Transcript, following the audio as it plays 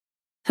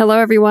Hello,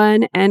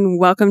 everyone, and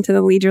welcome to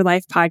the Lead Your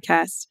Life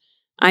podcast.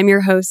 I'm your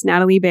host,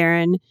 Natalie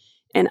Barron,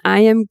 and I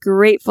am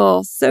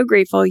grateful, so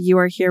grateful you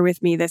are here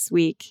with me this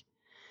week.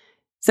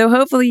 So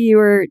hopefully you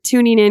are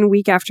tuning in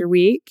week after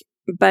week,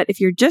 but if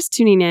you're just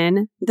tuning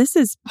in, this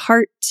is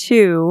part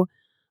 2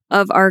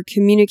 of our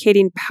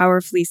Communicating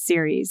Powerfully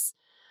series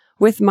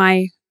with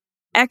my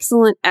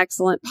excellent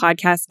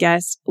podcast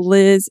guest,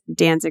 Liz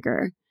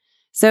Danziger.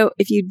 So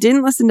if you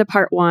didn't listen to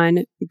part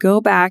 1,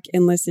 go back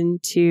and listen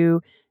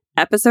to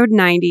episode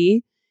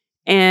 90,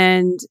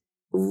 and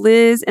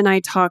Liz and I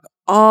talk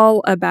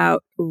all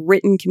about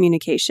written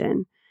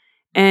communication.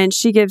 And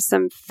she gives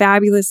some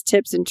fabulous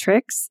tips and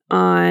tricks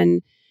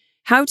on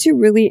how to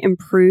really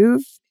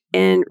improve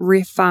and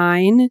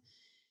refine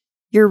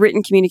your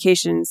written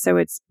communication so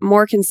it's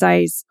more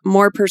concise,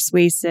 more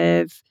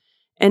persuasive,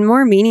 and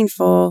more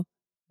meaningful,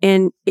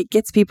 and it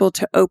gets people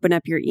to open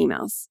up your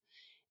emails.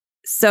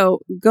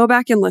 So go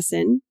back and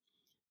listen.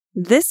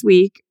 This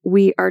week,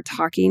 we are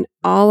talking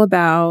all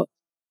about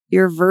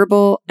your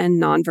verbal and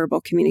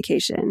nonverbal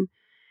communication.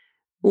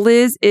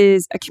 Liz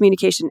is a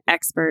communication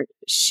expert.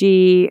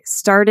 She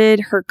started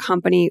her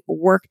company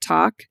Work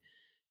Talk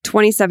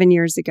 27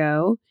 years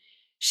ago.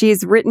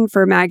 She's written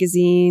for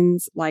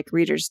magazines like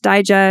Reader's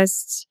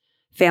Digest,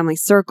 Family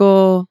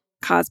Circle,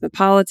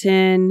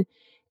 Cosmopolitan,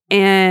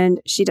 and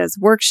she does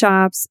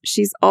workshops.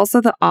 She's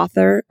also the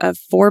author of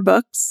 4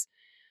 books.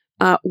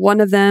 One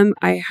of them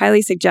I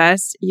highly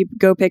suggest you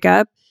go pick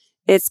up.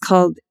 It's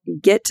called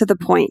Get to the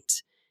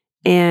Point,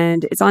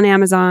 and it's on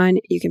Amazon.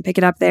 You can pick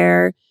it up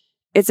there.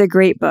 It's a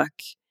great book.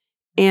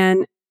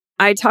 And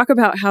I talk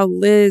about how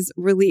Liz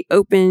really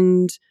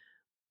opened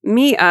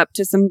me up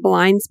to some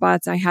blind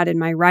spots I had in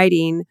my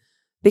writing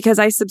because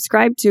I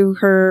subscribed to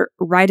her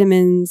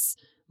Vitamins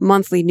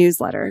monthly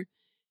newsletter.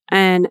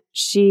 And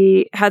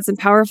she had some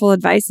powerful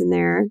advice in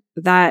there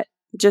that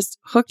just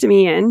hooked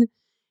me in.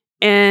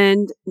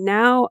 And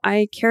now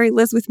I carry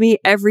Liz with me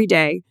every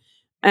day.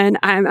 And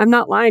I'm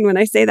not lying when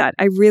I say that.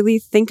 I really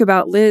think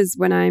about Liz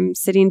when I'm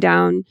sitting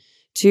down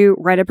to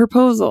write a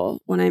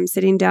proposal, when I'm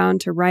sitting down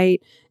to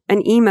write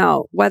an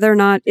email, whether or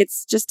not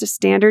it's just a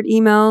standard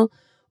email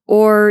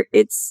or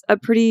it's a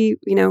pretty,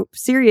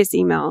 serious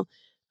email.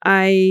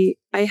 I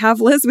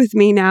have Liz with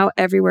me now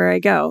everywhere I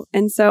go.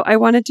 And so I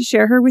wanted to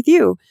share her with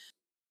you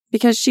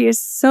because she is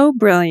so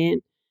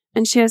brilliant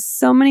and she has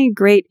so many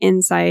great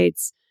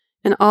insights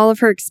and all of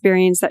her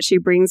experience that she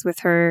brings with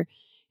her.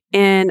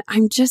 And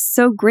I'm just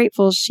so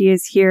grateful she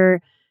is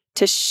here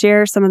to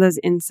share some of those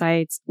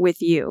insights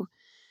with you.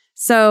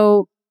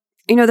 So,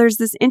 there's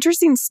this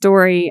interesting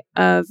story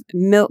of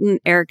Milton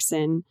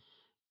Erickson,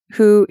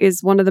 who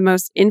is one of the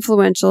most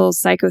influential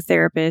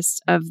psychotherapists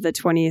of the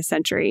 20th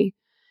century.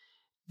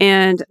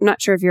 And I'm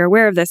not sure if you're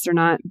aware of this or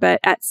not, but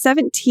at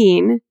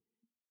 17,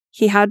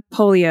 he had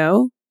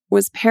polio,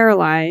 was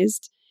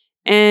paralyzed,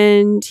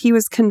 and he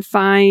was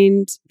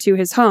confined to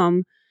his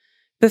home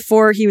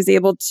before he was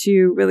able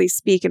to really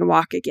speak and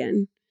walk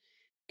again.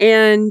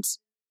 And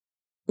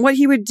what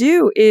he would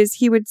do is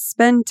he would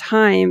spend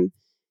time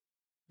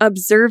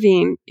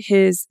observing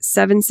his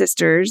 7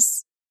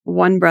 sisters,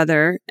 1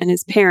 brother, and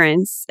his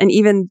parents, and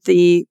even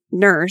the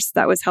nurse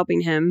that was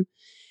helping him.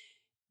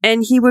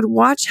 And he would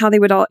watch how they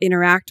would all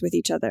interact with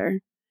each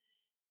other.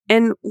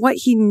 And what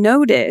he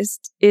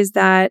noticed is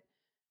that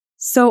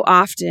so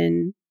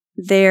often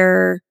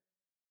their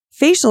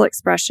facial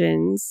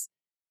expressions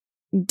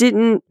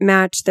didn't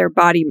match their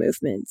body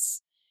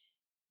movements.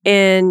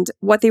 And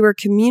what they were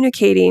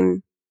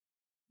communicating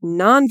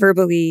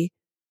non-verbally,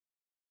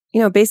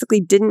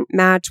 basically didn't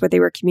match what they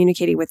were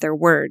communicating with their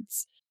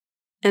words.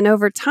 And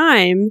over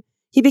time,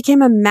 he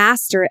became a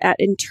master at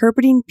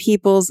interpreting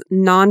people's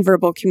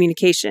nonverbal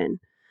communication.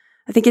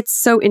 I think it's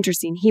so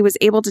interesting. He was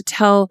able to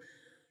tell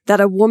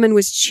that a woman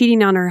was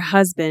cheating on her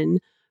husband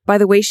by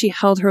the way she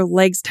held her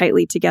legs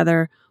tightly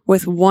together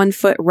with 1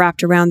 foot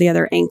wrapped around the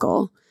other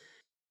ankle.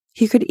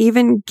 He could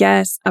even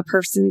guess a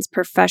person's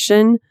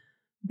profession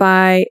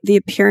by the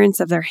appearance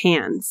of their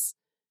hands,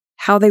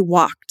 how they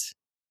walked,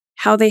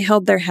 how they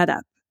held their head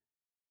up,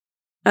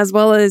 as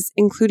well as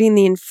including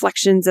the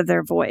inflections of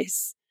their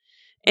voice.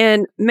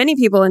 And many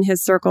people in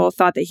his circle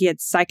thought that he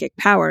had psychic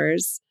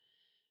powers,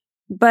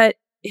 but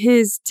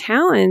his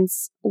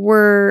talents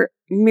were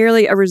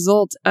merely a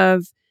result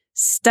of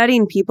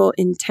studying people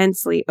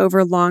intensely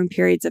over long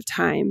periods of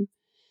time.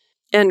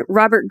 And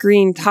Robert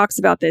Greene talks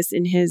about this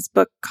in his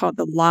book called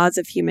The Laws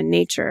of Human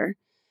Nature.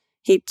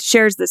 He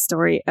shares this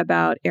story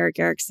about Erik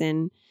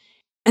Erikson.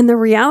 And the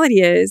reality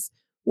is,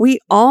 we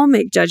all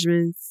make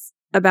judgments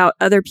about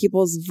other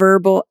people's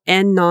verbal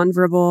and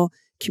nonverbal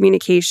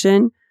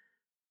communication.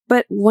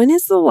 But when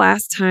is the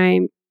last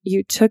time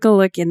you took a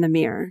look in the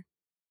mirror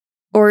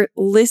or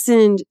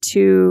listened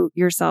to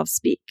yourself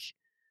speak,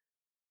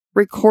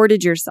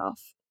 recorded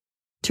yourself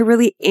to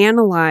really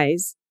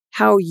analyze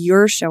how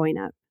you're showing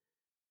up?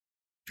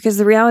 Because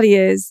the reality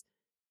is,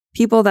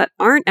 people that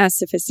aren't as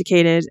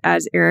sophisticated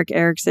as Erik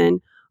Erikson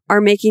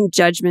are making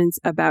judgments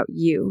about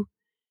you.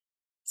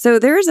 So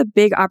there is a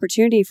big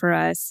opportunity for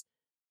us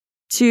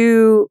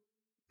to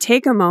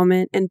take a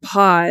moment and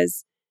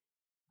pause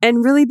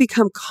and really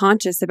become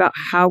conscious about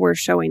how we're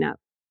showing up.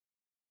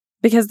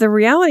 Because the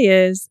reality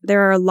is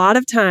there are a lot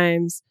of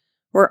times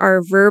where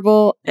our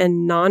verbal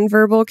and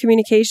nonverbal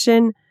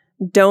communication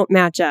don't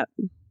match up.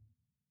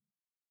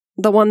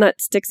 The one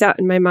that sticks out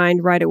in my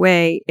mind right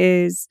away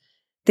is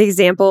the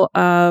example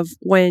of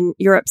when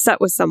you're upset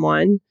with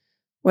someone,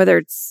 whether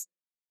it's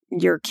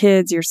your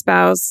kids, your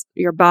spouse,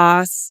 your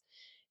boss.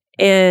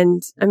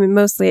 And I mean,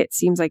 mostly it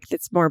seems like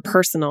it's more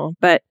personal,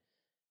 but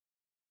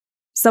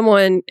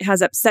someone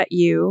has upset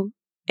you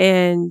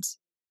and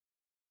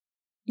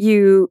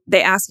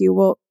they ask you,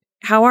 well,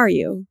 how are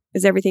you?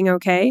 Is everything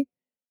okay?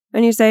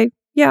 And you say,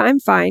 yeah, I'm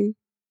fine.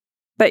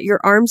 But your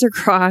arms are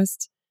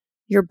crossed.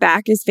 Your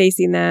back is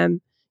facing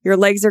them. Your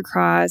legs are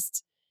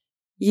crossed.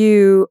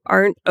 You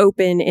aren't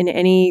open in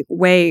any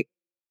way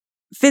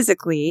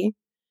physically.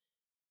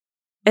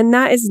 And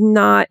that is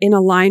not in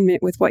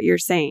alignment with what you're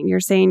saying. You're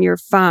saying you're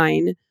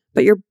fine,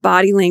 but your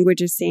body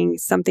language is saying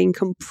something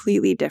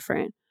completely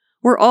different.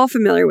 We're all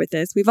familiar with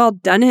this. We've all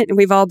done it and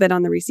we've all been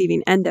on the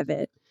receiving end of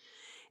it.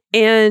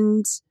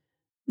 And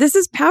this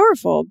is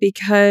powerful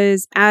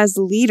because as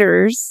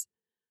leaders,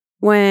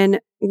 when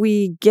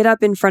we get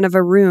up in front of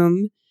a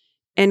room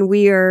and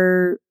we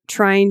are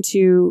trying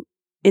to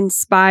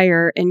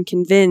inspire and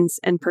convince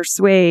and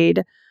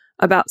persuade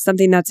about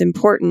something that's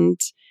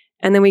important,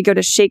 and then we go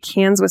to shake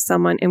hands with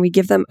someone and we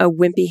give them a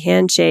wimpy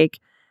handshake,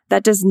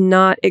 that does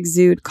not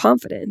exude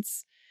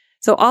confidence.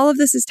 So all of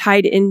this is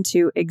tied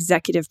into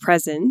executive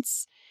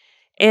presence.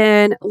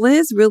 And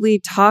Liz really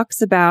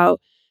talks about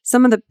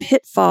some of the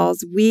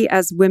pitfalls we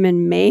as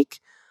women make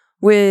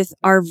with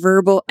our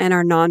verbal and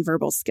our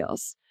nonverbal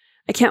skills.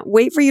 I can't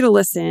wait for you to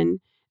listen.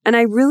 And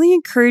I really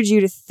encourage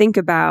you to think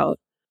about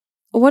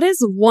what is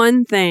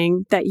one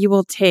thing that you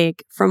will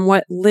take from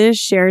what Liz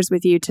shares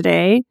with you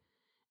today,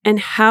 and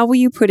how will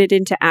you put it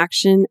into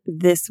action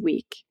this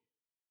week?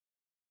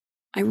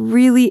 I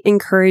really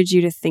encourage you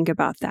to think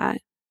about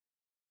that.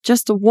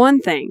 Just one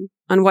thing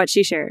on what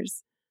she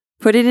shares.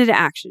 Put it into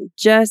action.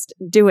 Just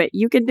do it.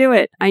 You can do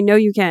it. I know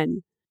you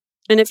can.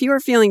 And if you are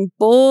feeling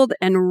bold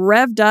and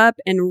revved up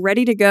and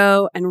ready to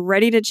go and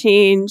ready to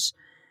change,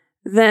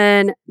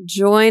 then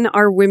join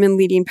our Women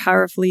Leading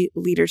Powerfully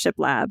Leadership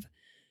Lab.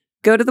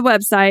 Go to the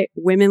website,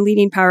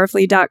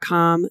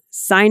 womenleadingpowerfully.com,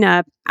 sign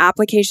up.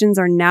 Applications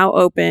are now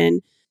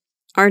open.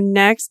 Our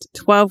next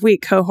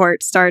 12-week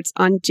cohort starts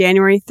on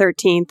January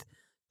 13th,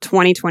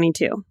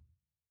 2022.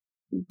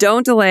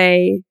 Don't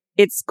delay.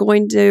 It's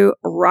going to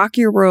rock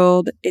your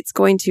world. It's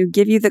going to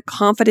give you the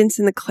confidence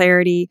and the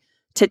clarity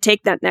to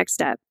take that next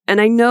step.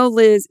 And I know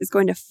Liz is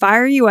going to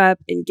fire you up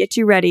and get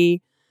you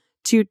ready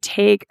to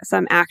take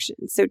some action.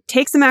 So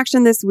take some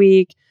action this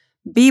week.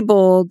 Be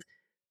bold.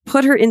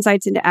 Put her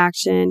insights into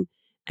action.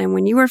 And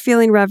when you are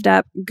feeling revved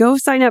up, go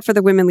sign up for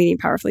the Women Leading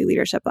Powerfully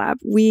Leadership Lab.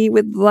 We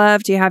would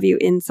love to have you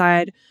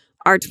inside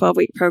our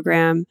 12-week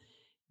program.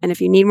 And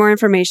if you need more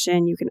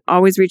information, you can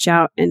always reach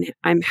out and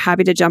I'm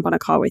happy to jump on a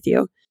call with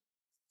you.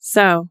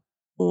 So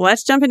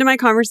let's jump into my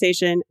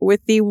conversation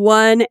with the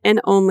one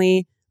and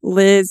only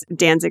Liz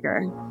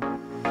Danziger.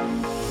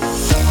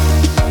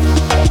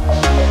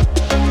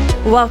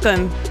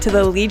 Welcome to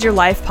the Lead Your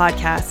Life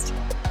podcast.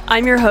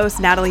 I'm your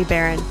host, Natalie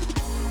Barron.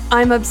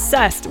 I'm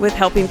obsessed with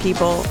helping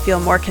people feel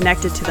more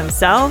connected to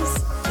themselves,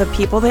 the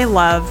people they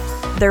love,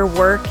 their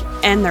work,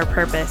 and their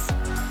purpose.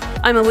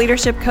 I'm a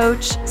leadership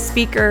coach,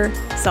 speaker,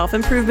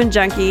 self-improvement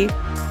junkie,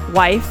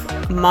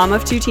 wife, mom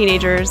of 2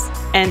 teenagers,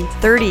 and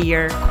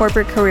 30-year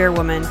corporate career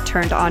woman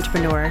turned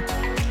entrepreneur.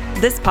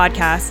 This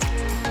podcast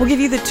will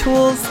give you the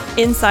tools,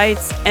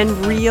 insights, and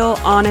real,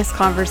 honest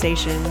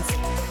conversations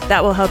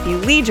that will help you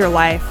lead your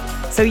life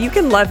so you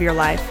can love your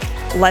life.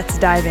 Let's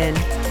dive in.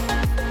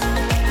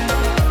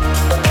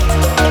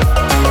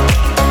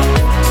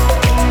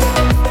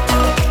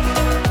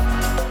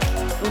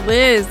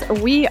 Liz,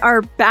 we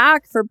are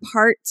back for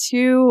part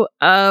 2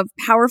 of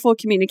Powerful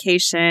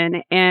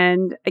Communication.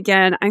 And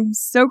again, I'm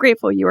so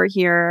grateful you are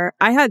here.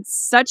 I had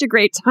such a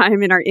great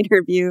time in our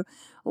interview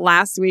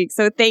last week.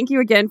 So thank you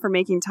again for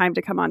making time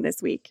to come on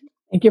this week.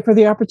 Thank you for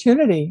the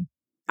opportunity.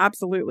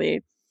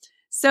 Absolutely.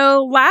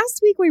 So last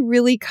week, we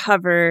really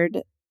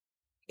covered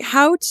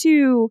how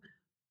to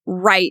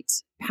write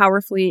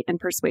powerfully and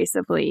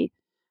persuasively.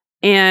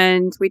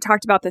 And we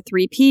talked about the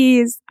 3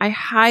 Ps. I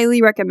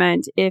highly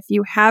recommend, if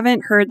you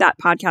haven't heard that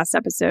podcast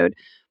episode,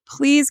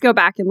 please go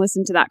back and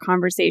listen to that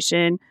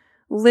conversation.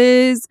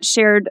 Liz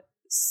shared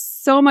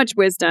so much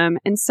wisdom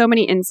and so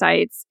many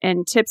insights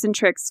and tips and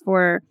tricks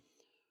for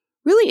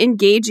really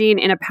engaging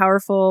in a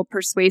powerful,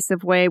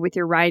 persuasive way with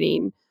your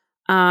writing.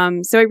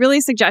 So I really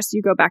suggest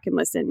you go back and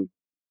listen.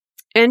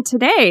 And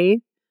today,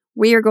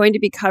 we are going to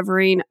be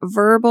covering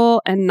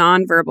verbal and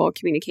nonverbal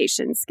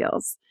communication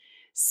skills.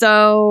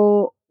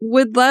 So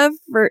would love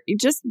for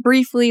just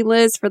briefly,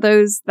 Liz, for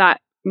those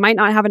that might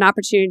not have an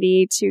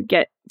opportunity to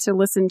get to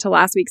listen to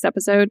last week's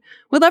episode,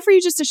 would love for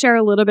you just to share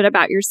a little bit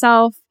about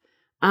yourself,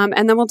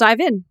 and then we'll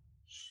dive in.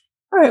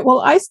 All right. Well,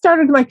 I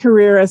started my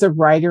career as a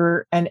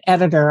writer and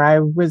editor.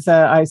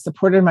 I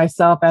supported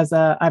myself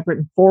I've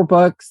written 4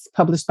 books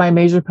published by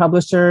major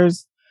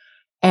publishers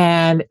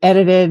and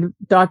edited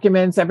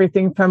documents,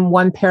 everything from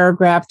 1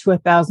 paragraph to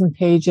 1,000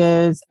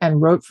 pages,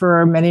 and wrote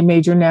for many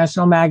major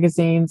national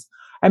magazines.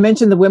 I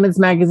mentioned the women's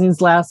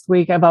magazines last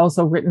week. I've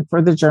also written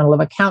for the Journal of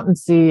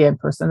Accountancy and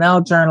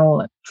Personnel Journal,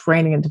 and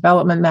Training and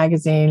Development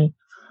magazine.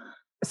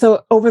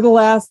 So over the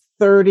last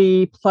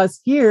 30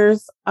 plus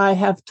years, I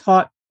have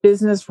taught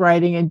business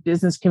writing and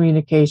business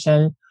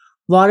communication,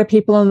 a lot of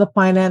people in the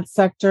finance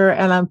sector,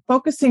 and I'm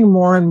focusing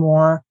more and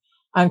more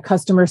on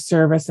customer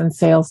service and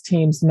sales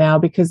teams now,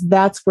 because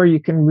that's where you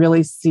can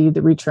really see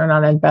the return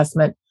on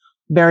investment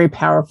very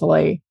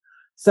powerfully.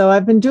 So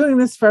I've been doing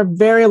this for a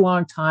very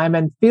long time,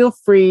 and feel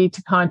free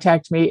to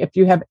contact me if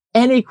you have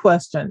any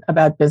question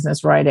about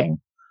business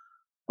writing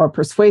or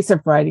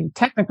persuasive writing,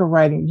 technical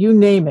writing, you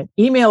name it,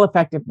 email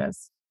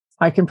effectiveness.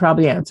 I can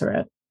probably answer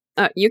it.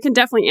 You can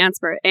definitely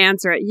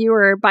answer it. You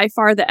are by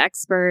far the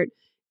expert.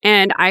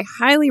 And I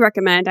highly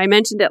recommend, I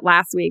mentioned it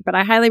last week, but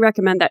I highly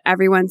recommend that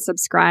everyone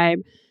subscribe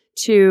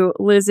to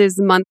Liz's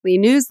monthly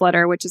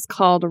newsletter, which is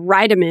called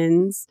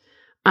Vitamins.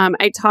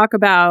 I talk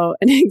about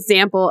an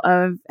example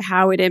of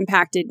how it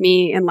impacted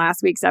me in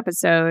last week's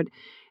episode.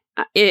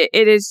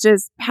 It is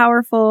just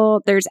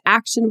powerful. There's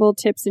actionable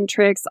tips and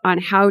tricks on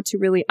how to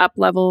really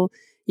up-level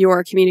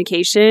your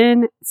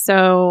communication.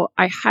 So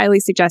I highly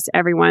suggest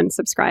everyone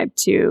subscribe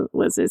to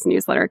Liz's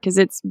newsletter because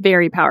it's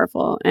very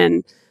powerful,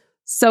 and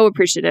so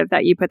appreciative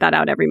that you put that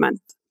out every month.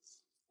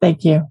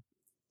 Thank you.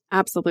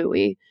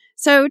 Absolutely.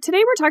 So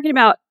today we're talking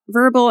about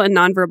verbal and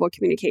nonverbal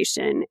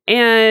communication.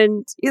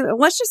 And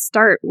let's just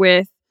start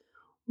with,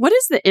 what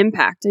is the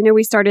impact? I know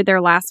we started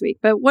there last week,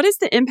 but what is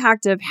the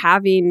impact of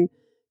having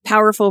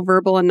powerful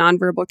verbal and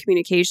nonverbal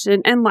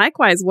communication? And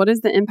likewise, what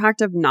is the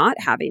impact of not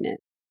having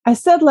it? I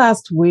said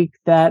last week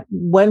that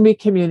when we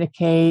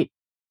communicate,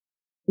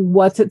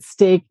 what's at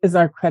stake is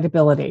our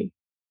credibility.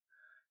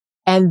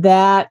 And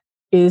that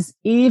is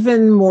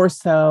even more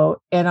so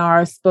in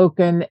our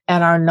spoken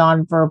and our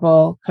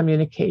nonverbal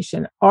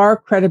communication, our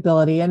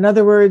credibility. In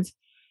other words,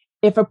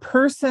 if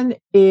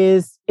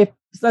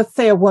let's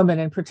say a woman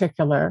in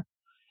particular,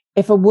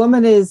 if a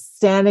woman is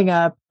standing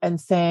up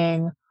and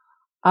saying,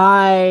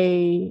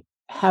 I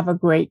have a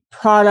great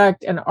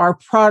product and our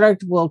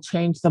product will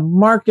change the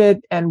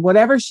market, and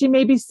whatever she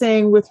may be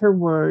saying with her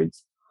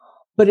words.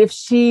 But if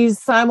she's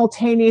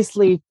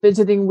simultaneously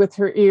fidgeting with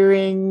her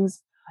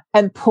earrings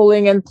and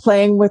pulling and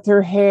playing with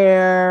her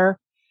hair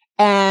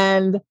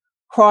and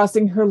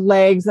crossing her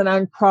legs and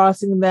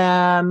uncrossing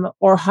them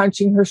or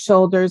hunching her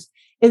shoulders,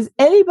 is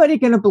anybody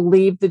going to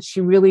believe that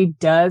she really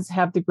does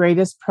have the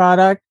greatest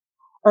product?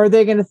 Or are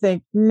they going to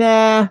think,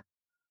 nah?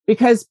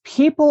 Because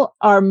people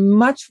are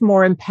much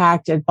more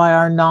impacted by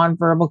our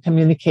nonverbal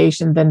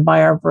communication than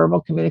by our verbal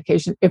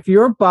communication. If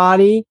your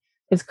body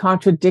is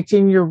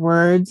contradicting your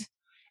words,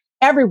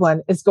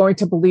 everyone is going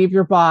to believe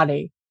your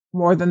body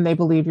more than they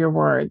believe your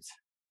words.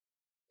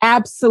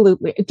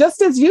 Absolutely.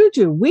 Just as you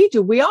do,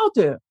 we all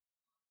do.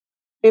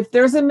 If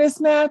there's a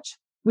mismatch,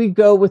 we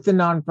go with the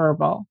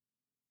nonverbal.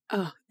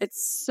 Oh,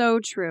 it's so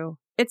true.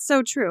 It's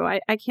so true. I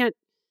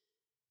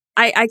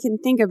can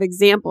think of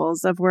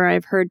examples of where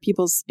I've heard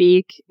people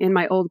speak in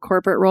my old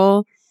corporate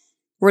role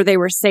where they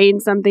were saying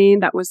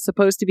something that was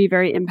supposed to be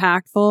very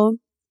impactful,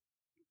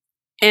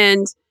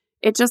 and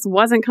it just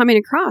wasn't coming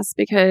across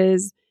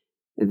because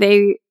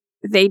they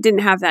didn't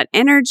have that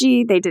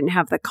energy. They didn't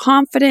have the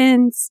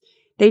confidence.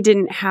 They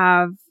didn't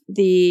have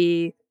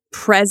the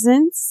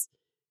presence.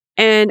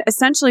 And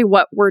essentially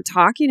what we're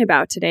talking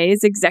about today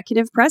is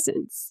executive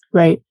presence.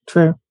 Right.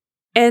 True.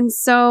 And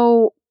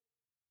so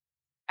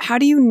how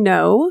do you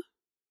know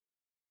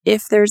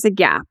if there's a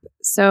gap?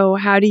 So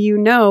how do you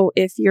know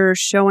if you're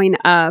showing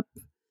up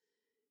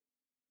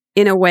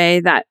in a way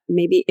that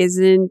maybe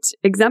isn't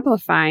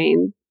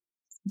exemplifying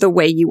the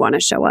way you want to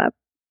show up?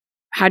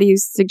 How do you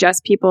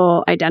suggest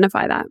people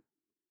identify that?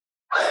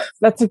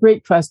 That's a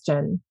great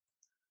question.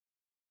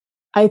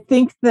 I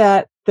think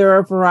that there are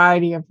a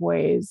variety of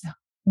ways.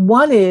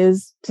 One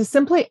is to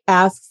simply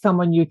ask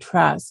someone you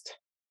trust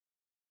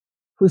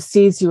who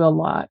sees you a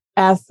lot.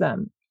 Ask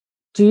them,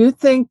 do you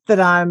think that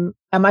am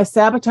I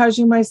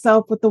sabotaging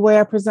myself with the way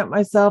I present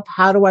myself?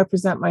 How do I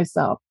present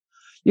myself?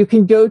 You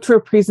can go to a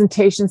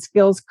presentation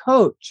skills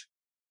coach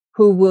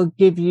who will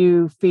give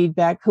you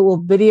feedback, who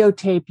will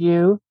videotape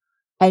you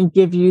and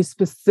give you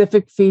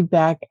specific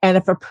feedback. And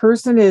if a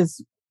person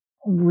is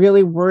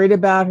really worried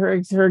about her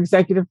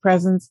executive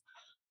presence,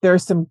 there are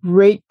some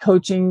great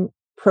coaching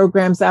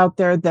programs out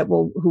there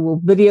who will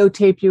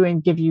videotape you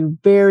and give you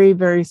very,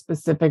 very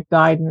specific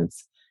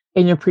guidance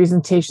in your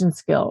presentation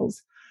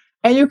skills.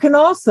 And you can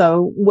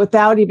also,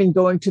 without even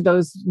going to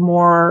those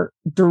more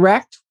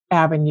direct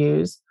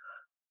avenues,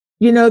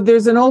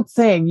 there's an old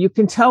saying, you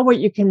can tell what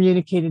you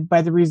communicated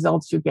by the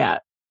results you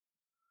get.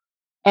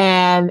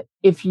 And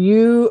if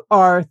you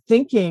are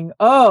thinking,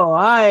 oh,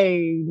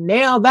 I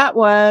nailed that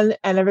one,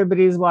 and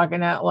everybody's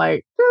walking out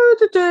like,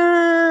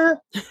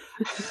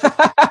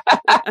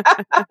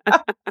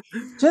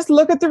 just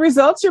look at the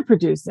results you're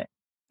producing.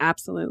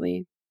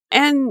 Absolutely.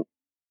 And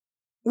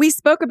we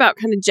spoke about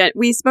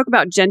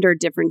gender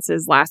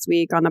differences last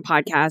week on the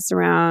podcast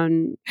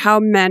around how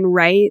men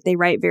write. They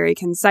write very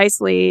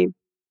concisely.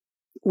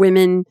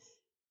 Women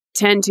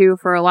tend to,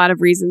 for a lot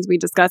of reasons we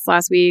discussed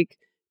last week,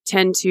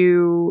 tend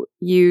to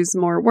use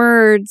more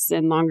words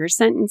and longer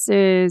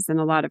sentences and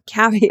a lot of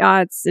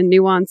caveats and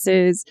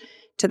nuances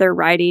to their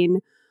writing.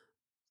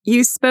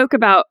 You spoke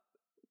about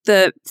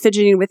the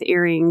fidgeting with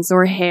earrings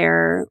or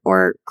hair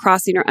or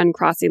crossing or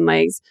uncrossing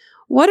legs.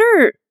 What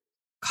are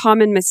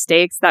common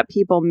mistakes that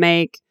people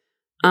make,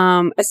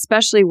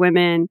 especially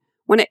women,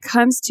 when it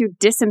comes to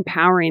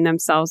disempowering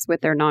themselves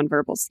with their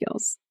nonverbal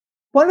skills?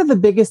 One of the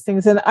biggest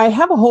things, and I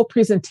have a whole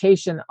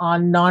presentation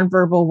on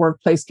nonverbal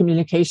workplace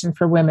communication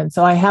for women.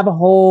 So I have a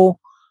whole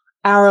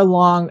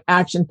hour-long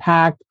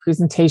action-packed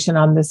presentation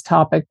on this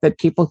topic that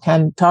people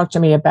can talk to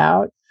me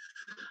about.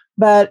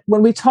 But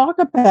when we talk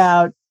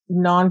about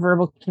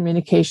nonverbal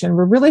communication,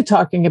 we're really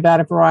talking about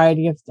a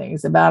variety of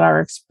things, about our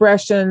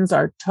expressions,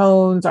 our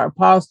tones, our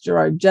posture,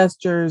 our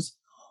gestures,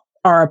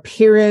 our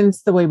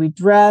appearance, the way we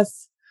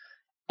dress,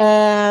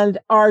 and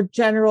our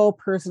general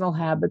personal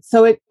habits.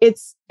 So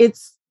it's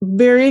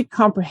very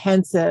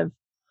comprehensive.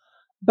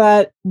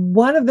 But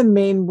one of the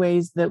main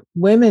ways that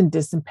women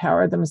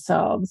disempower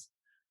themselves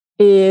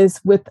is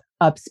with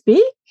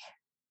upspeak.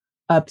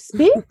 I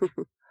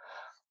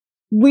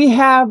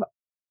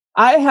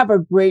have a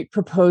great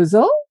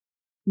proposal.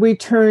 We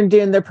turned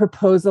in the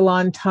proposal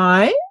on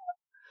time.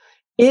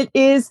 It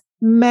is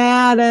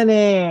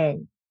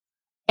maddening.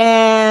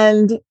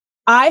 And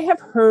I have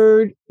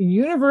heard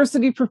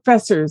university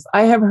professors,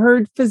 I have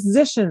heard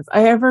physicians, I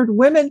have heard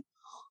women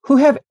who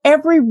have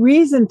every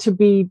reason to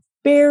be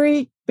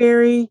very,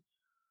 very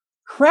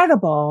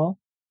credible,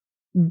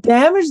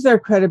 damage their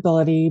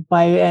credibility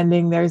by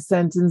ending their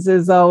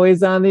sentences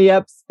always on the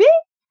upspeak.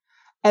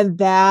 And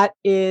that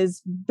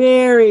is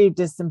very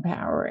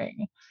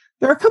disempowering.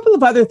 There are a couple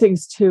of other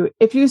things too.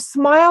 If you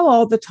smile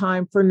all the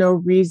time for no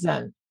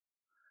reason,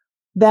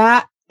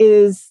 that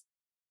is,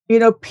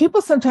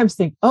 people sometimes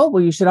think, oh,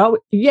 well, you should always,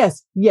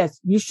 yes,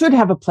 you should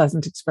have a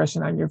pleasant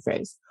expression on your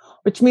face,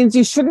 which means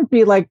you shouldn't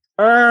be like,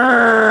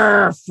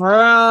 frowning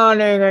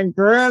and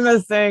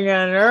grimacing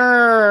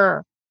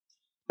and,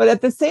 But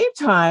at the same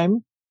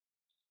time,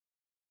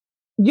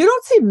 you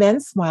don't see men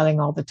smiling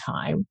all the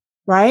time,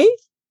 right?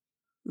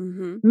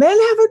 Mm-hmm.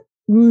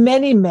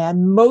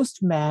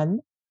 Most men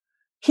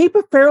keep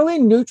a fairly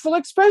neutral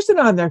expression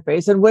on their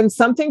face. And when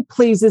something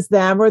pleases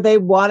them or they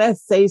want to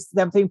say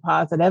something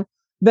positive,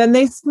 then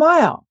they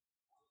smile.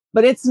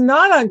 But it's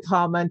not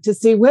uncommon to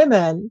see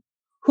women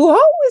who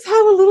always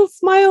have a little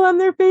smile on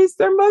their face.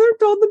 Their mother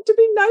told them to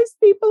be nice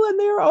people and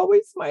they are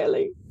always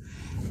smiling.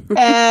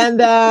 And,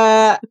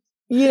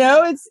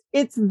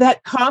 it's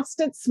that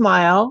constant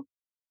smile.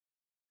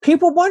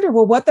 People wonder,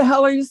 well, what the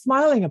hell are you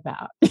smiling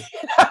about?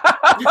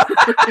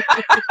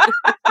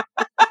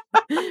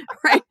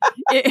 Right.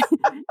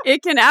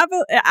 It can have,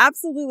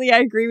 absolutely, I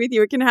agree with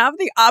you. It can have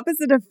the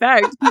opposite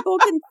effect. People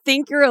can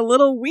think you're a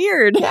little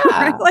weird. Yeah.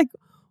 Right? Like,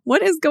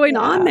 what is going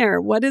on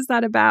there? What is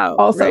that about?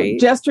 Also, right?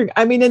 gesturing.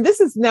 I mean, and this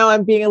is now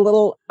I'm being a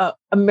little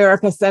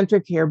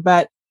America-centric here,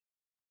 but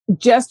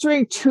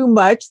gesturing too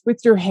much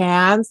with your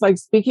hands, like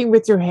speaking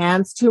with your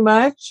hands too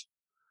much,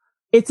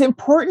 it's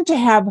important to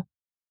have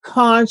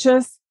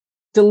conscious,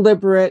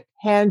 deliberate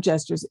hand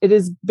gestures. It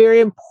is very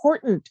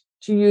important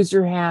to use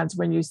your hands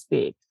when you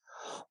speak.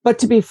 But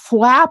to be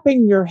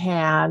flapping your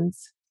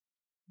hands,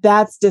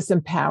 that's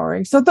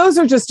disempowering. So those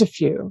are just a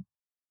few.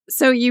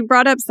 So you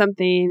brought up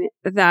something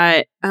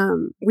that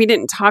we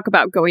didn't talk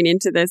about going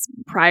into this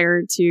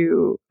prior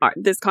to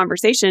this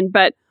conversation,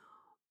 but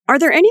are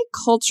there any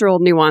cultural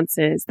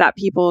nuances that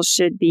people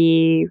should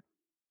be,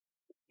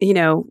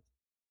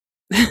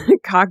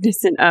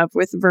 cognizant of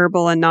with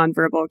verbal and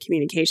nonverbal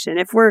communication?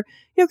 If we're,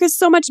 because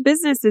so much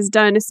business is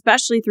done,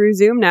 especially through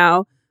Zoom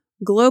now,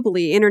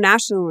 globally,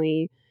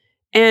 internationally.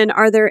 And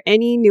are there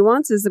any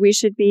nuances that we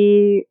should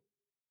be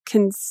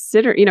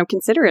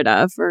considerate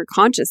of or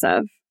conscious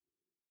of?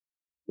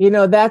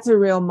 That's a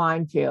real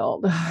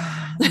minefield.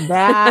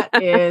 That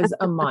is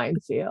a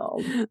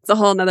minefield. It's a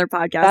whole nother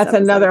podcast. That's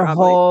another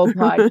whole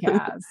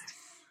podcast.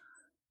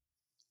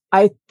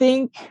 I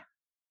think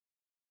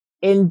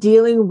in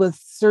dealing with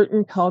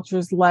certain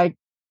cultures, like,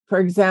 for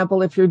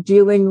example, if you're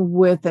dealing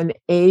with an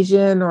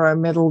Asian or a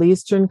Middle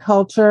Eastern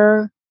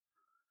culture,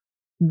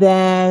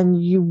 then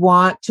you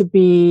want to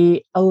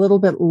be a little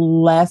bit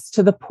less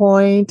to the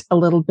point, a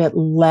little bit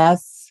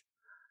less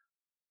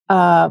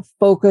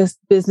focused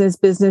business,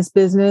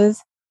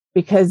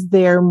 because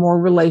they're more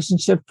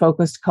relationship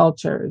focused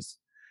cultures.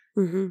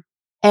 Mm-hmm.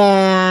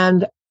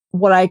 And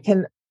what I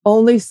can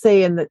only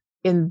say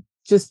in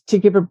just to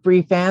give a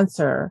brief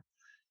answer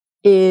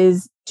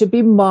is to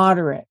be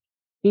moderate,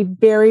 be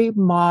very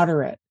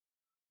moderate.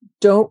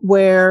 Don't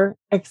wear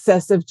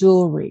excessive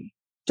jewelry.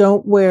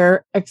 Don't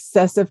wear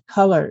excessive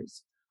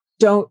colors.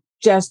 Don't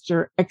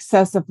gesture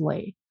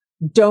excessively.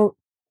 Don't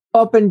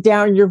up and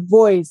down your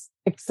voice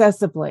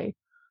excessively.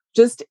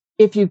 Just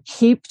if you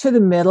keep to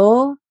the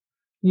middle,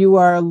 you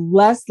are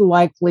less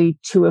likely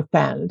to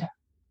offend.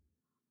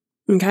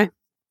 Okay.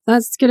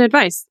 That's good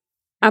advice.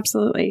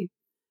 Absolutely.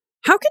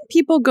 How can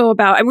people go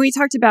about, and we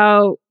talked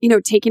about,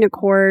 taking a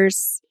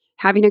course,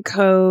 having a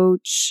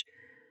coach,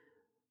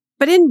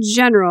 but in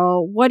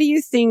general, what do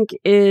you think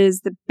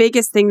is the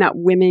biggest thing that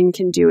women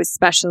can do,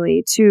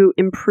 especially to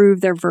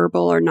improve their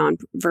verbal or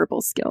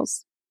nonverbal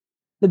skills?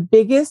 The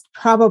biggest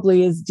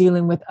probably is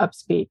dealing with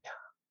upspeak.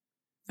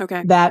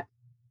 Okay. That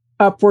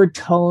upward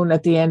tone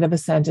at the end of a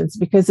sentence,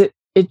 because it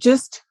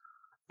just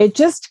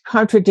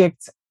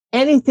contradicts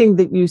anything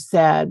that you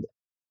said.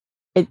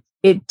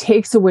 It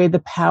takes away the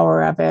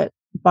power of it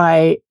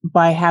by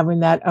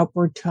having that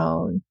upward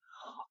tone.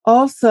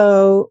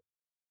 Also,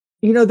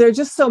 there are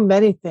just so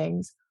many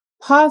things.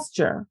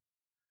 Posture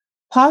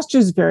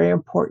is very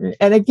important.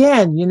 And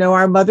again,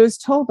 our mothers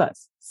told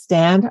us,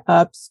 stand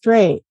up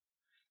straight.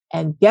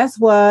 And guess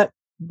what?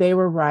 They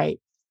were right.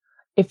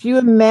 If you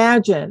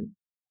imagine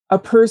a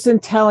person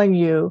telling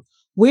you,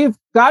 we've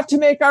got to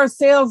make our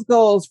sales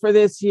goals for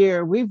this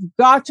year.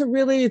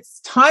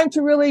 It's time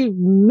to really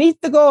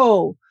meet the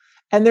goal.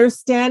 And they're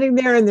standing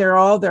there and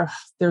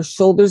their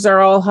shoulders are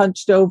all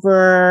hunched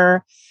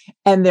over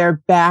and their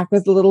back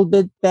is a little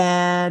bit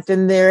bent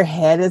and their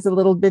head is a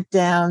little bit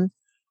down.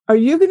 Are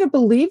you going to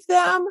believe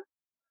them?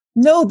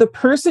 No, the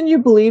person you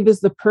believe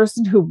is the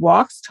person who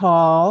walks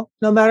tall,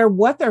 no matter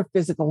what their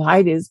physical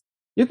height is.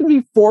 You can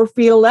be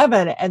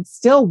 4'11" and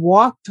still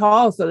walk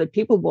tall so that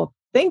people will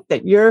think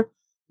that you're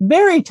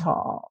very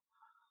tall.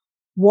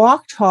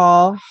 Walk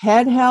tall,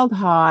 head held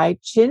high,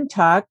 chin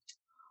tucked,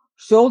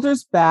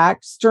 shoulders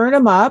back,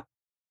 sternum up.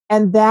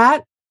 And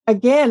that,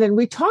 again, and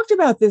we talked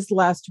about this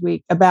last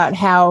week about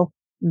how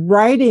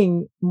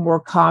writing more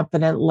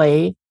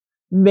confidently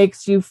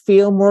makes you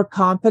feel more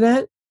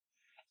confident.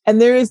 And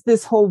there is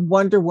this whole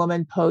Wonder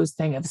Woman pose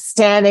thing of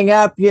standing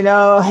up,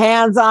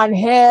 hands on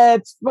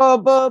hips, blah,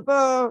 blah,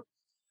 blah.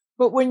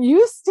 But when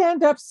you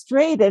stand up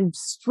straight and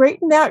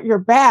straighten out your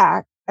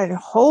back and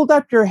hold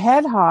up your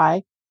head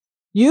high,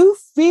 you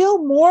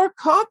feel more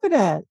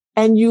confident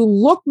and you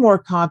look more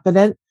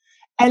confident.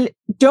 And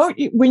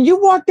when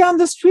you walk down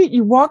the street,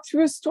 you walk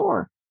through a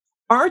store,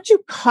 aren't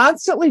you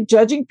constantly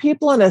judging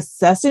people and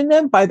assessing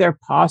them by their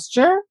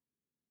posture?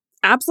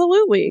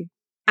 Absolutely.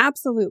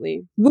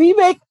 Absolutely. We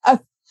make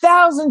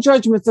 1,000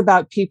 judgments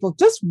about people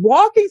just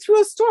walking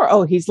through a store.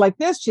 Oh, he's like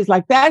this, she's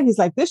like that, he's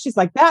like this, she's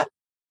like that.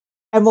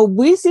 And when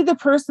we see the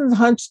person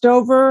hunched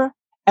over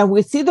and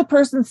we see the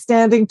person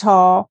standing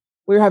tall,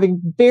 we're having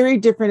very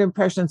different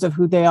impressions of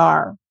who they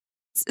are.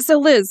 So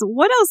Liz,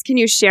 what else can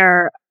you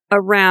share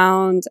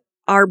around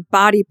our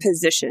body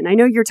position? I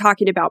know you're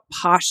talking about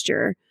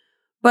posture,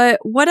 but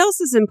what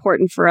else is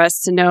important for us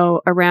to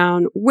know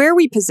around where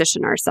we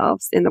position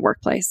ourselves in the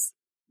workplace?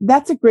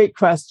 That's a great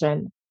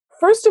question.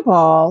 First of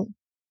all,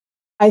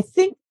 I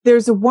think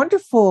there's a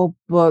wonderful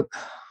book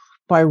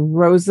by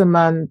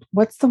Rosamund.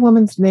 What's the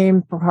woman's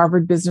name for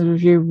Harvard Business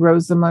Review?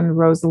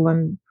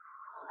 Rosalind.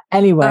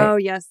 Anyway. Oh,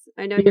 yes.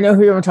 I know. You know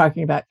who I'm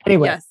talking about.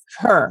 Anyway, yes.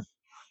 Her.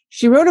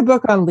 She wrote a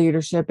book on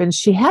leadership and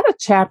she had a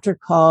chapter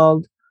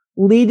called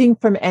Leading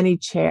from Any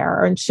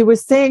Chair. And she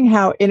was saying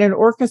how in an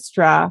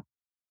orchestra,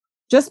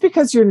 just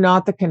because you're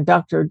not the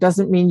conductor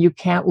doesn't mean you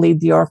can't lead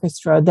the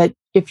orchestra. That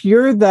if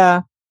you're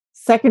the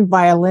second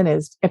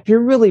violinist, if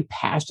you're really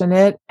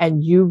passionate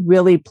and you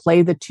really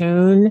play the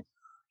tune,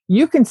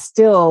 you can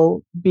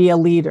still be a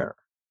leader.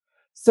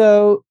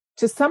 So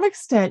to some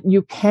extent,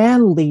 you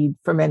can lead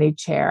from any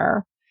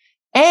chair.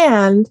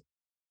 And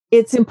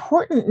it's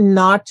important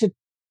not to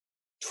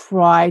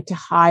try to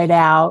hide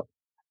out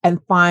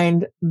and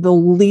find the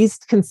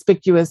least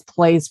conspicuous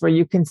place where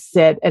you can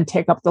sit and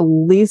take up the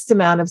least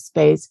amount of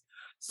space.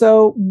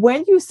 So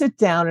when you sit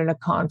down in a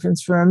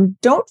conference room,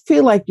 don't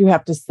feel like you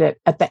have to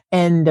sit at the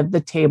end of the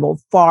table,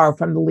 far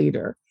from the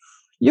leader.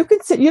 You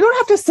can sit, you don't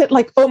have to sit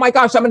like, oh my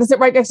gosh, I'm going to sit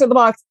right next to the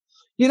box.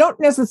 You don't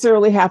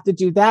necessarily have to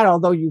do that,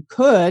 although you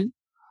could,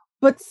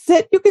 but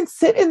you can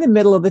sit in the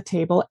middle of the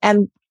table.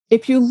 And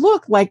if you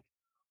look, like,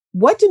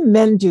 what do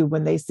men do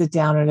when they sit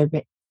down at a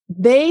bit?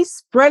 They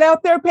spread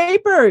out their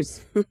papers.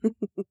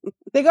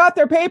 They got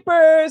their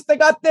papers. They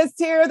got this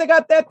here. They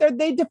got that there.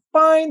 They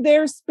define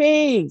their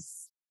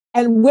space.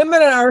 And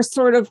women are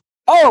sort of,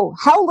 oh,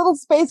 how little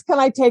space can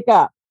I take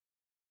up?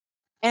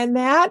 And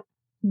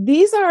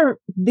these are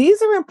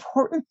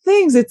important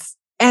things. It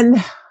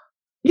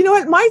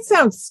might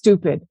sound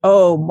stupid.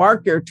 Oh,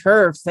 mark your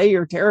turf, say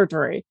your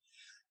territory.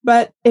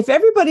 But if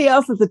everybody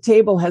else at the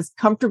table has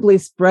comfortably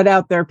spread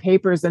out their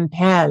papers and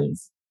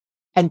pens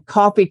and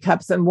coffee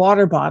cups and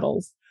water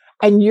bottles,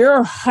 and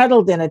you're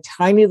huddled in a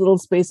tiny little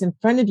space in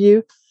front of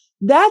you,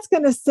 that's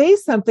going to say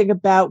something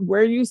about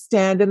where you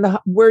stand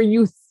where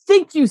you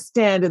think you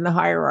stand in the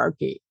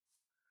hierarchy.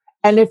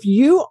 And if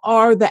you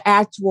are the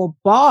actual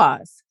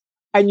boss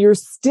and you're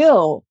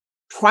still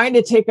trying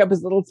to take up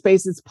as little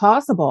space as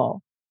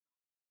possible,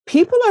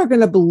 people are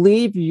going to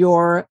believe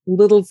your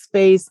little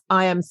space,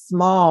 I am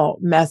small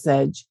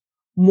message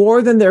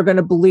more than they're going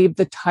to believe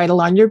the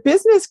title on your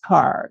business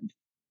card.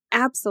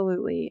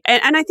 Absolutely.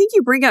 And I think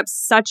you bring up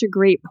such a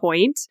great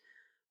point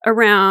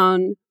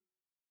around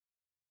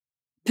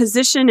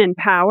position and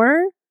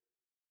power.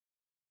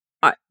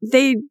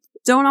 They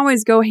don't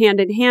always go hand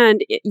in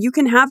hand. You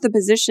can have the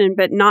position,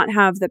 but not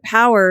have the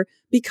power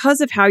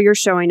because of how you're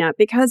showing up,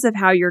 because of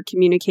how you're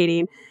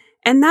communicating.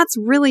 And that's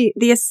really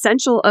the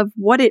essential of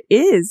what it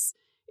is.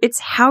 It's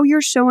how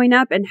you're showing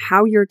up and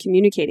how you're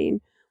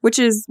communicating, which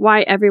is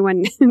why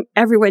everyone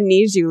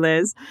needs you,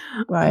 Liz.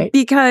 Right.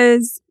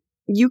 Because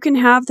you can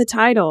have the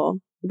title,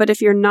 but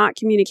if you're not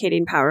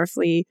communicating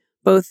powerfully,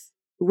 both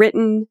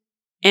written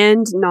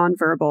and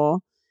nonverbal,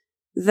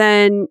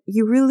 then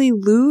you really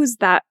lose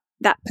that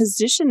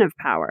position of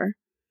power.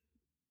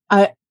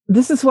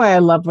 This is why I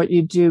love what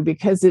you do,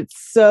 because it's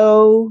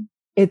so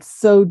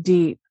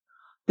deep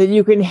that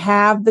you can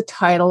have the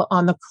title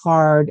on the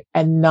card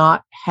and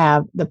not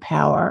have the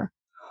power.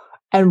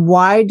 And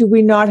why do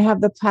we not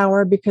have the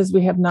power? Because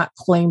we have not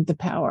claimed the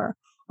power,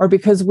 or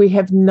because we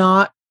have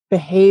not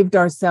behaved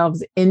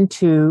ourselves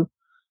into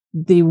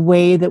the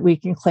way that we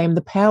can claim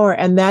the power.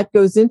 And that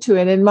goes into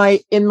it. In my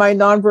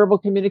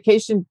nonverbal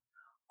communication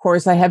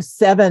course, I have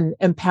 7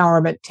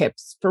 empowerment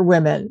tips for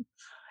women.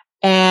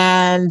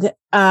 And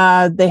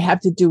they have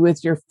to do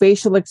with your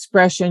facial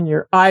expression,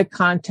 your eye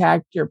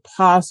contact, your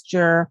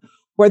posture,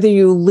 whether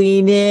you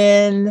lean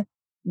in,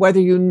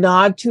 whether you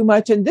nod too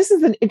much. And this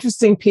is an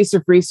interesting piece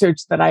of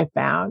research that I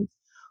found,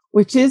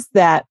 which is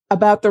that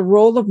about the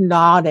role of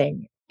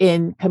nodding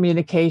in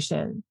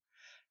communication.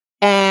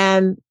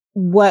 And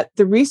what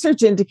the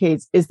research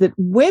indicates is that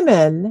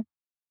women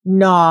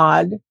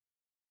nod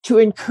to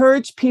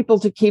encourage people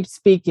to keep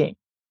speaking,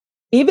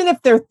 even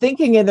if they're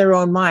thinking in their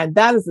own mind.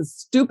 That is the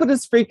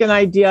stupidest freaking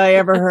idea I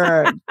ever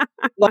heard.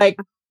 Like,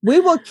 we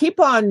will keep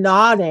on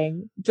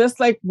nodding, just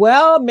like,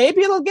 well,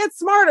 maybe it'll get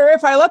smarter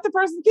if I let the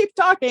person keep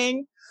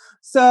talking.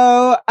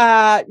 So,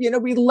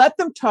 we let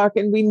them talk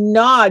and we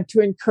nod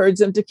to encourage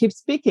them to keep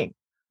speaking.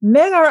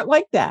 Men aren't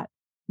like that.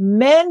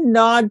 Men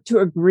nod to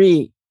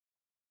agree.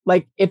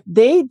 Like, if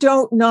they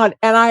don't nod,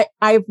 and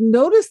I've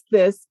noticed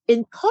this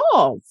in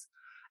calls,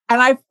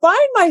 and I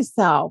find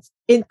myself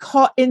in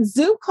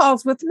Zoom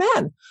calls with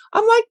men,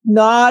 I'm like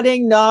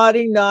nodding. And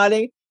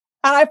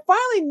I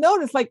finally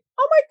noticed, like,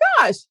 oh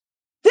my gosh,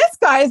 this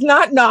guy is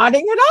not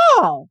nodding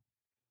at all.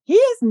 He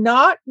is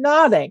not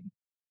nodding.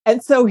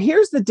 And so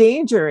here's the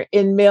danger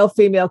in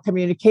male-female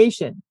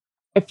communication.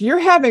 If you're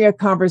having a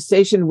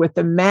conversation with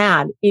a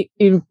man,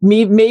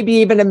 maybe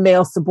even a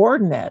male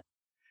subordinate,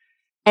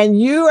 and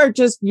you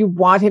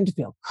want him to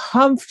feel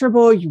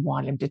comfortable, you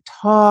want him to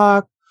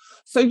talk,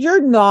 so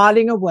you're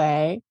nodding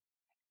away.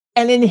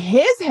 And in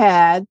his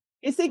head,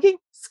 he's thinking,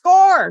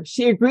 score.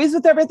 She agrees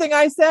with everything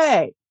I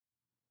say.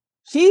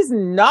 She's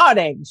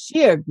nodding.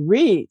 She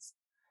agrees.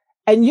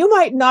 And you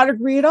might not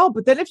agree at all.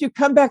 But then if you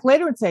come back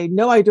later and say,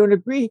 no, I don't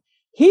agree,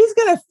 he's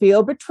going to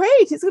feel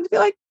betrayed. He's going to be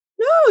like,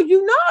 no,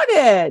 you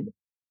nodded.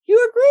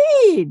 You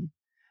agreed.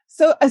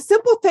 So a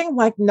simple thing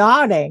like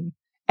nodding,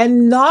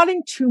 and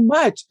nodding too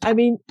much. I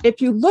mean,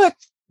 if you look,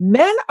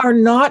 men are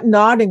not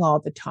nodding all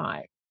the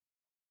time.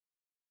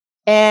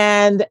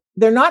 And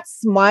they're not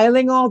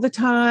smiling all the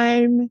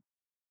time.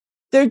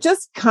 They're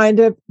just kind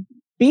of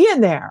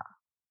being there.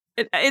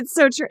 It's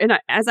so true. And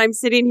as I'm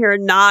sitting here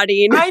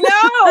nodding, I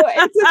know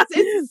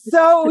it's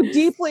so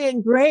deeply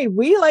ingrained.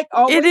 We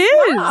always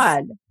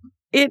nod.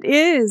 It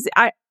is.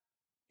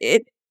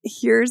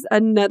 Here's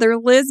another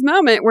Liz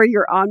moment where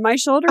you're on my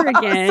shoulder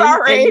again.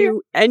 Sorry.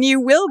 And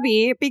you will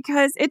be,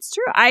 because it's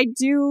true. I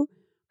do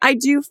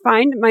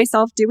find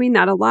myself doing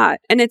that a lot.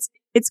 And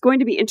it's going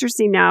to be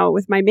interesting now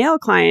with my male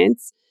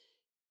clients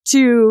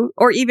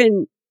or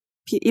even,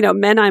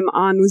 men I'm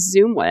on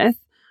Zoom with,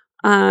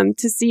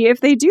 to see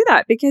if they do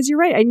that, because you're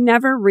right. I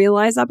never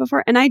realized that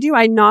before. And I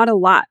nod a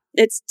lot.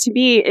 To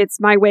me, it's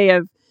my way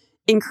of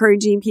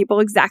encouraging people,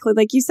 exactly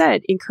like you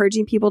said,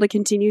 encouraging people to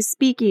continue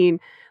speaking,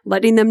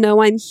 letting them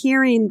know I'm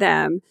hearing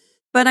them.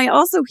 But I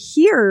also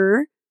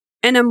hear,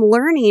 and I'm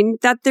learning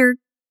that there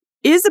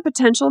is a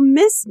potential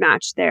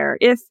mismatch there.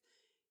 If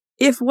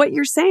what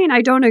you're saying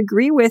I don't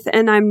agree with,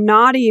 and I'm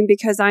nodding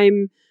because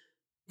I'm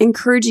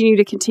encouraging you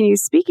to continue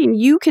speaking,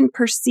 you can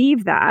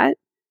perceive that.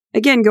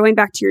 Again, going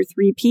back to your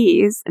 3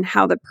 Ps and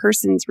how the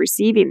person's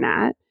receiving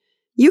that,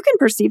 you can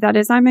perceive that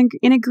as I'm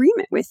in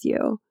agreement with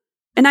you.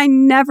 And I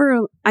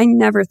never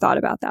thought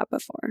about that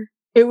before.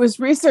 It was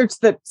research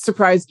that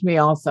surprised me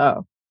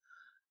also.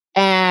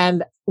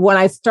 And when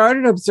I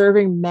started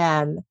observing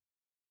men,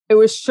 it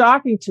was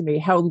shocking to me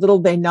how little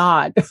they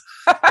nod.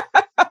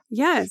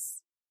 Yes.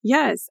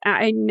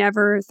 I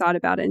never thought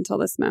about it until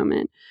this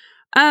moment.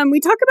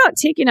 We talk about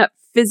taking up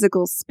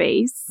physical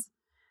space.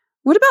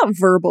 What about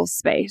verbal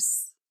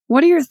space?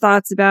 What are your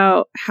thoughts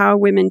about how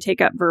women take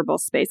up verbal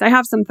space? I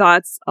have some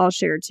thoughts I'll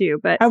share too,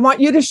 but I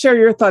want you to share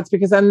your thoughts,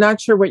 because I'm not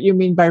sure what you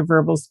mean by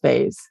verbal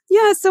space.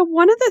 Yeah. So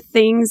one of the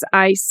things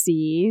I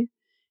see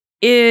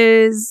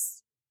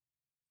is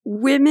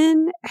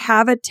women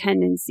have a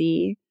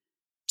tendency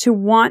to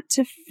want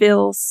to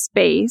fill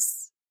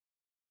space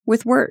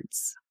with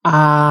words.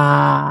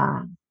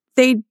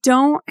 They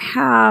don't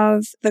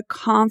have the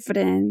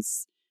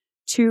confidence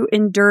to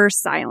endure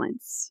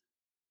silence.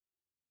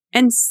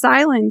 And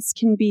silence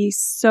can be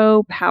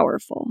so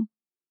powerful.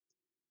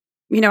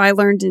 I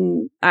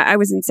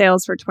was in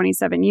sales for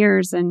 27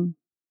 years, and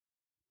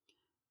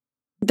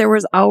there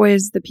was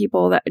always the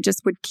people that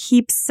just would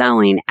keep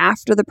selling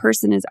after the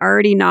person is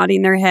already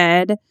nodding their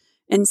head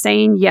and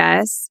saying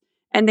yes,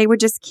 and they would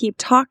just keep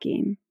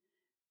talking.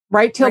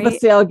 Right till the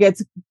sale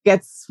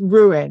gets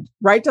ruined,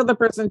 right till the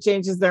person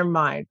changes their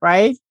mind,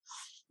 right?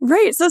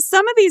 Right. So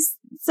some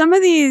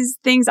of these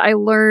things I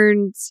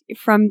learned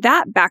from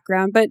that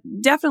background, but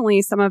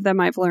definitely some of them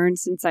I've learned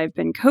since I've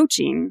been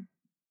coaching.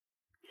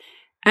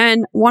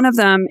 And one of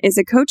them is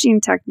a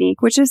coaching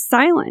technique, which is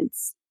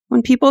silence.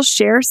 When people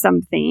share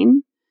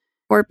something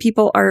or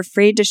people are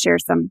afraid to share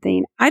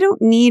something, I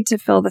don't need to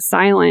fill the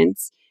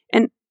silence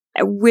and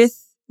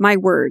with my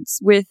words,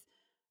 with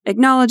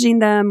acknowledging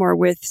them or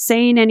with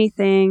saying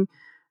anything.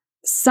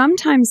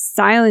 Sometimes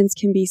silence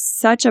can be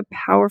such a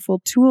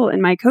powerful tool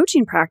in my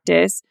coaching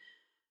practice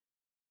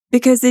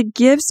because it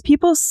gives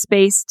people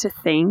space to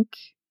think.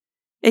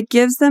 It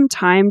gives them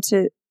time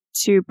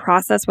to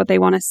process what they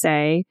want to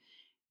say.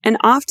 And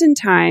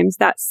oftentimes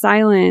that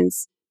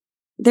silence,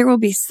 there will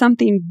be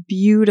something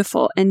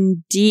beautiful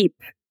and deep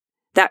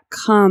that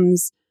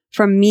comes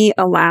from me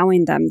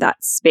allowing them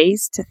that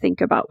space to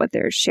think about what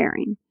they're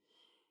sharing.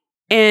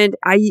 And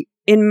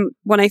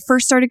when I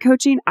first started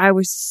coaching, I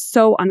was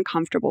so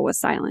uncomfortable with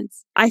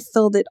silence. I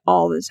filled it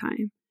all the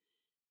time.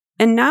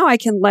 And now I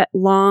can let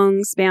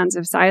long spans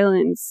of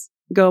silence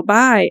go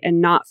by and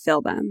not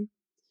fill them.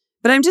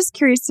 But I'm just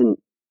curious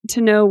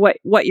to know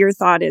what your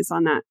thought is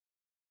on that.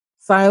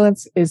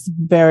 Silence is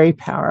very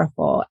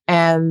powerful.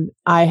 And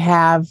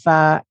I'm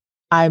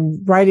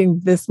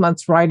writing this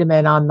month's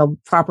Vitamin on the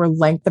proper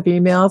length of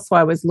email. So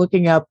I was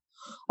looking up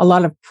a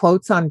lot of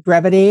quotes on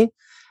brevity.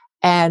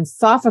 And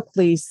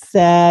Sophocles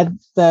said,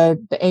 the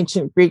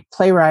ancient Greek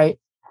playwright,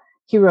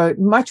 he wrote,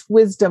 much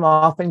wisdom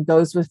often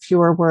goes with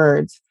fewer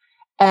words.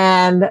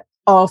 And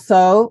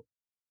also,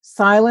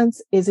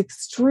 silence is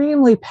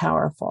extremely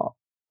powerful.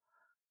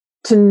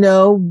 To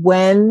know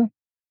when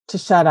to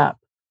shut up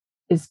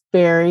is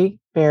very,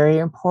 very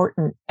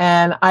important.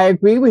 And I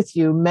agree with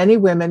you. Many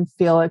women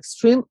feel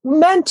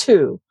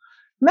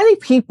many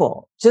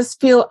people just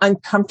feel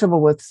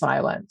uncomfortable with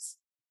silence,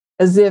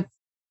 as if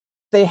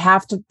they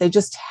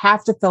just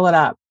have to fill it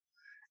up.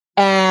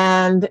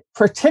 And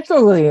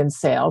particularly in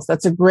sales,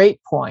 that's a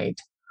great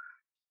point,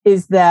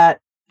 is that,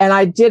 and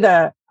I did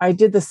the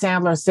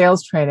Sandler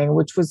sales training,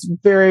 which was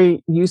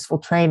very useful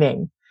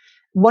training.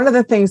 One of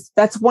the things,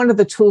 that's one of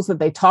the tools that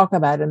they talk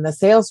about in the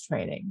sales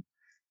training,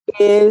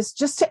 is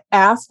just to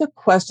ask a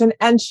question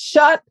and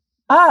shut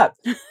up.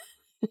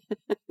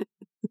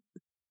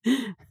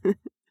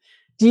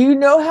 Do you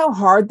know how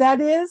hard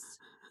that is?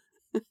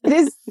 It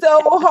is so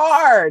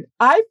hard.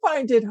 I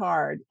find it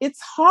hard. It's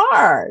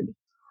hard.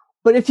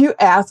 But if you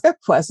ask a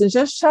question,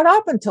 just shut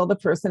up until the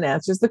person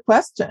answers the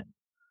question.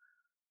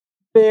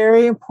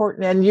 Very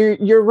important. And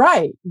you're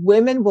right.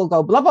 Women will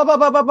go blah, blah, blah,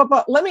 blah, blah, blah,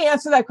 blah. Let me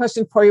answer that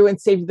question for you and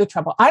save you the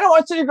trouble. I don't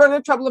want you to go to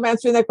the trouble of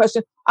answering that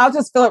question. I'll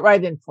just fill it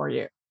right in for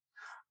you.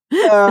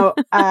 So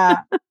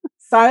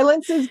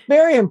silence is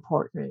very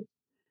important.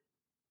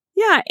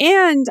 Yeah.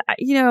 And,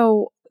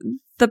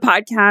 the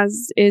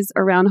podcast is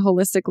around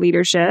holistic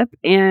leadership.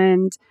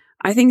 And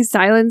I think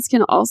silence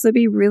can also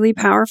be really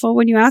powerful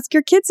when you ask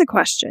your kids a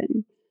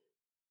question.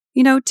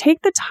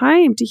 Take the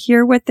time to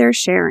hear what they're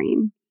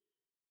sharing.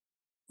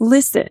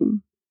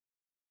 Listen.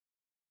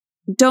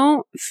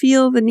 Don't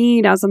feel the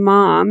need as a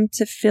mom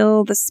to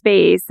fill the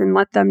space and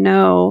let them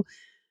know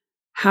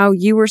how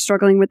you were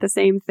struggling with the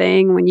same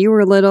thing when you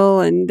were little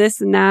and this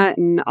and that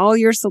and all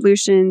your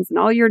solutions and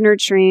all your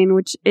nurturing,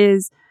 which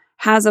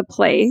has a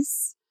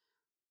place.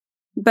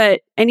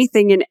 But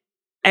anything in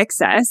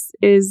excess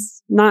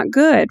is not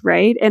good,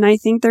 right? And I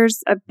think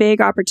there's a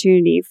big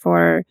opportunity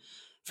for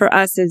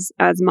us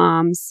as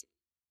moms,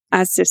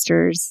 as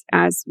sisters,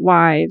 as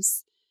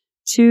wives,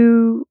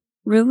 to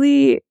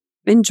really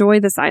enjoy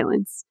the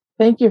silence.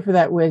 Thank you for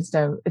that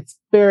wisdom. It's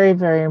very,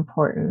 very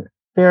important.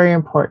 Very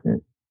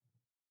important.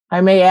 I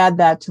may add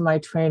that to my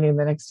training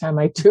the next time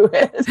I do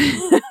it.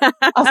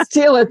 I'll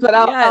steal it, but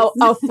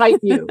I'll cite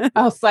you.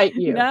 I'll cite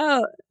you.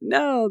 No,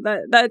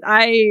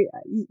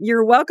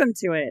 you're welcome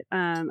to it.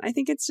 I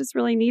think it's just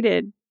really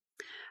needed.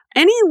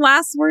 Any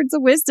last words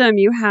of wisdom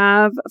you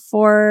have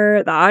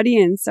for the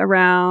audience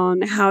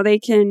around how they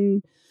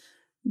can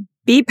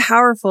be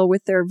powerful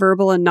with their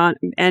verbal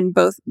and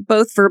both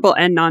verbal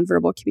and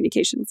nonverbal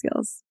communication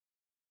skills?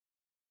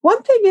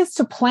 One thing is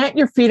to plant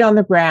your feet on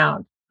the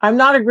ground. I'm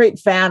not a great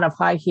fan of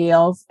high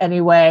heels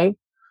anyway,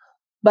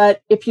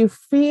 but if you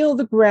feel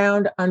the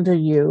ground under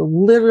you,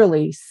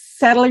 literally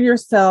settle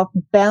yourself,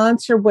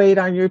 balance your weight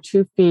on your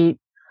 2 feet,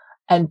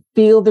 and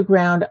feel the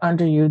ground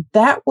under you.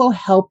 That will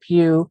help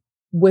you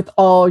with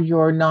all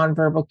your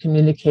nonverbal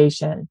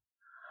communication.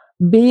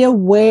 Be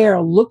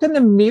aware. Look in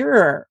the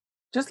mirror.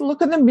 Just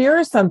look in the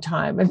mirror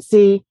sometime and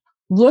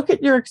look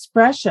at your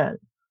expression.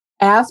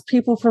 Ask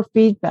people for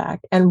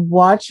feedback and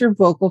watch your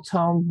vocal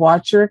tone,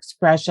 watch your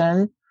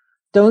expression.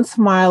 Don't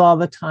smile all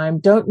the time.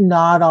 Don't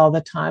nod all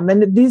the time.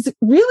 And these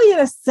really, in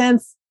a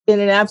sense, in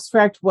an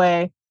abstract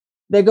way,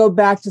 they go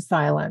back to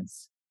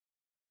silence.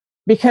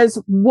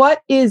 Because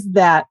what is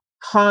that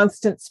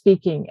constant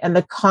speaking and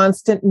the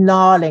constant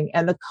nodding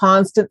and the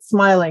constant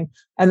smiling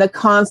and the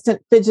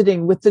constant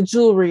fidgeting with the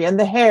jewelry and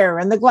the hair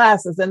and the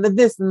glasses and the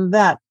this and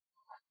that?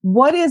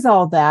 What is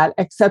all that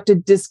except a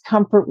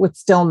discomfort with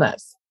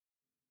stillness?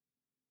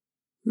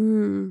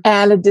 And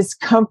a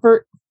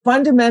discomfort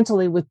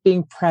fundamentally with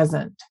being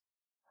present.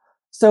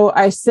 So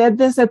I said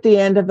this at the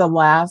end of the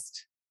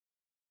last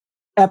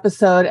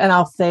episode, and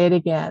I'll say it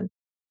again.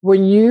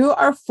 When you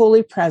are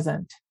fully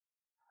present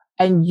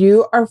and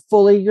you are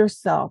fully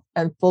yourself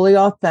and fully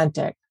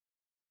authentic,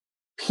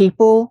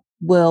 people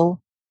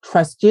will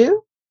trust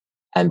you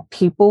and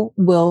people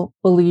will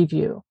believe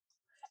you.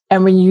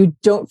 And when you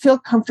don't feel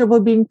comfortable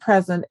being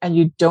present and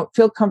you don't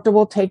feel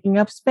comfortable taking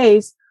up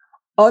space,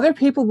 other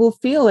people will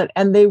feel it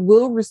and they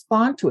will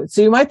respond to it.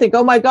 So you might think,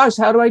 oh my gosh,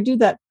 how do I do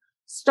that?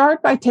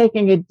 Start by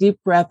taking a deep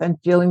breath and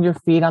feeling your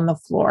feet on the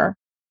floor.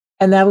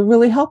 And that'll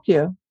really help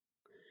you.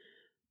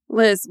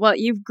 Liz, well,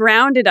 you've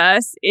grounded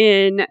us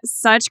in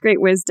such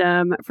great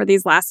wisdom for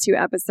these last 2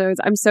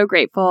 episodes. I'm so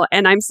grateful.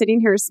 And I'm sitting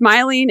here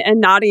smiling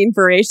and nodding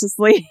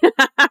voraciously.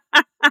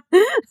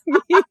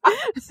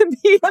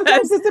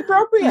 Sometimes it's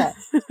appropriate.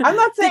 I'm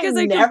not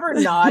saying never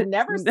nod,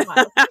 never smile.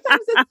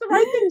 Sometimes it's the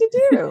right thing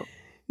to do.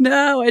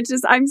 No,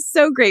 I'm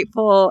so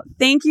grateful.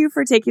 Thank you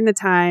for taking the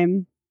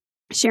time,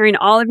 sharing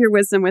all of your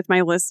wisdom with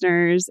my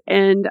listeners,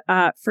 and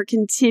for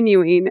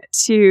continuing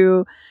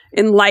to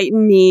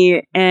enlighten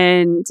me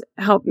and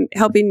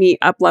helping me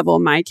up-level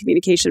my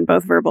communication,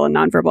 both verbal and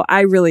nonverbal. I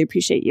really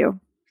appreciate you.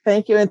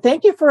 Thank you. And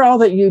thank you for all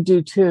that you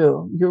do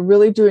too. You're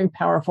really doing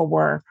powerful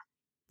work.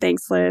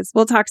 Thanks, Liz.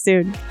 We'll talk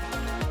soon.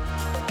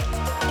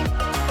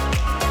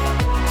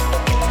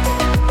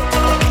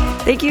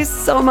 Thank you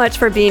so much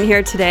for being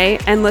here today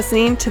and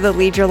listening to the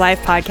Lead Your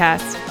Life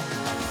podcast.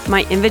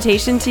 My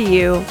invitation to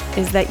you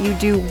is that you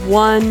do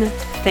one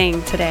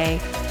thing today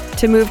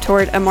to move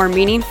toward a more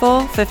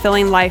meaningful,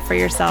 fulfilling life for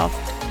yourself.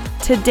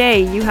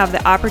 Today, you have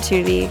the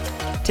opportunity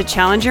to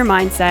challenge your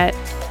mindset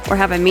or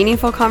have a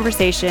meaningful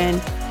conversation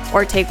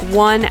or take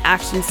one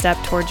action step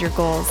towards your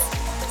goals.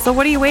 So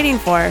what are you waiting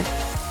for?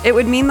 It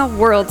would mean the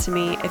world to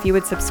me if you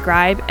would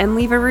subscribe and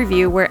leave a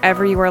review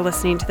wherever you are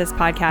listening to this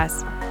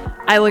podcast.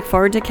 I look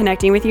forward to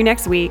connecting with you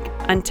next week.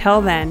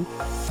 Until then,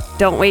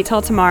 don't wait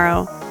till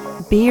tomorrow.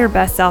 Be your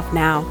best self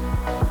now.